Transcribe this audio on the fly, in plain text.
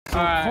So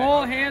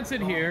Cole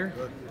Hansen here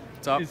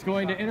What's up? is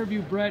going to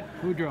interview Brett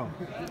Boudreau.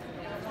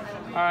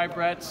 All right,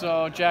 Brett.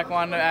 So Jack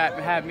wanted to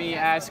have me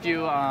ask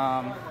you,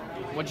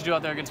 what'd you do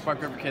out there against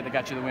Park River Kid that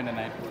got you the win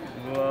tonight?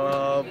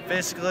 Well,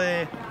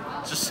 basically,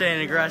 just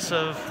staying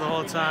aggressive the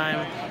whole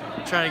time,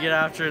 trying to get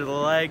after the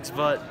legs,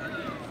 but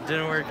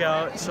didn't work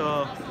out.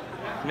 So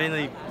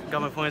mainly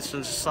got my points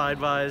from slide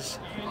bys.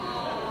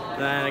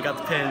 Then I got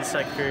the pin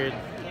second period.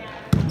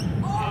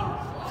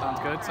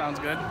 Sounds good. Sounds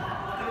good.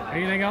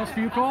 Anything else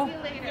for you, Cole?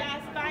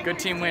 Good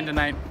team win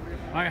tonight.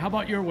 All right, how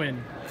about your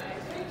win?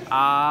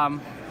 I don't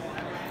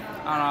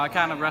know. I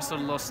kind of wrestled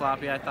a little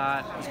sloppy. I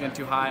thought I was getting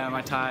too high on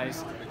my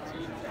ties,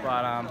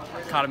 but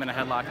caught him in a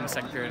headlock in the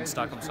second period and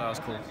stuck him, so that was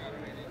cool.